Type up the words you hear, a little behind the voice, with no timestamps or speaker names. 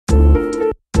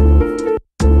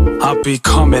be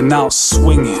coming out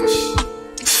swinging,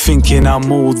 thinking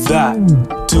I'm all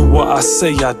that. Do what I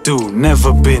say I do,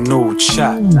 never been all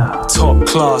chat. Top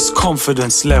class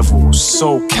confidence levels,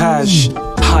 so cash.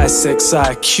 High sex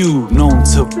IQ, known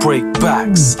to break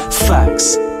backs.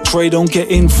 Facts, Dre don't get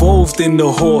involved in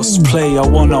the horseplay. I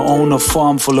wanna own a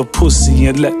farm full of pussy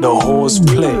and let the horse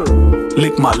play.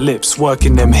 Lick my lips,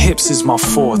 working them hips is my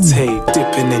forte.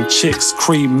 Dipping in chicks,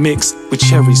 cream mix with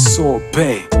cherry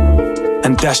sorbet.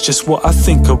 And that's just what I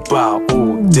think about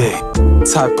all day.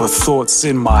 Type of thoughts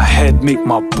in my head make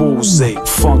my balls ache.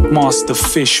 Funk master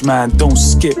fish man, don't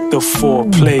skip the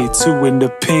foreplay. Two in the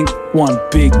pink, one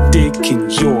big dick in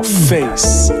your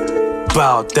face.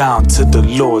 Bow down to the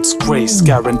Lord's grace.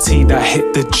 Guaranteed I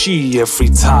hit the G every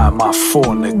time I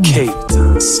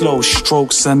fornicate. Slow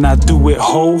strokes and I do it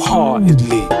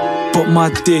wholeheartedly. But my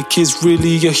dick is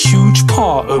really a huge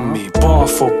part of me. Bar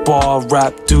for bar,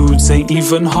 rap dudes ain't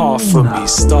even half of me.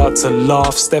 Start to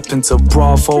laugh, step into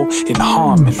Bravo in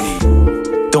harmony.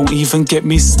 Don't even get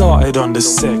me started on the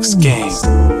sex game.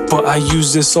 But I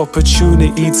use this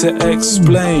opportunity to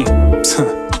explain.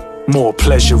 More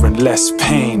pleasure and less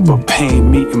pain, but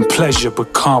pain meeting pleasure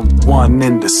become one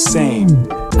and the same.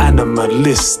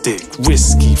 Animalistic,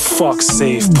 risky, fuck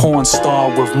safe, porn star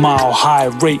with mile high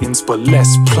ratings but less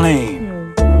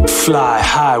plain. Fly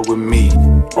high with me,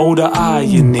 oh the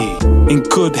irony. In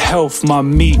good health my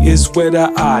meat is where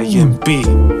the iron be.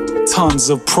 Tons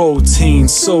of protein,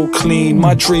 so clean.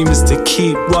 My dream is to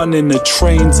keep running the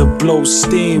train to blow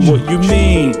steam. What you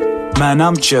mean? Man,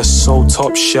 I'm just so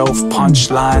top shelf.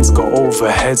 Punchlines go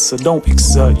overhead, so don't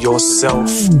exert yourself.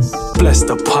 Bless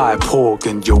the pipe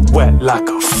organ, you're wet like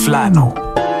a flannel,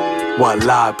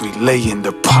 while I be laying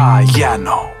the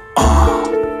piano.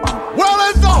 Well,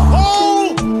 as the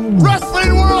whole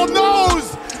wrestling world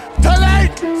knows,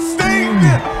 tonight, Sting,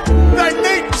 the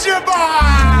Nature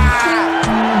Boy,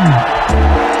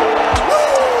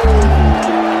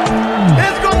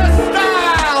 is gonna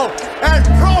style and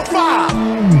profile.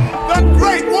 The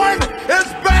great one is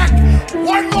back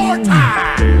one more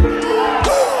time.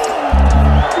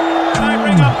 Can I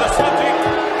bring up the subject?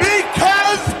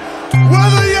 Because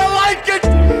whether you like it,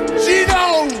 Gino,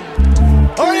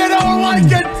 or you don't like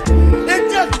it,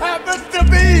 it just happens to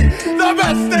be the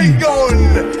best thing going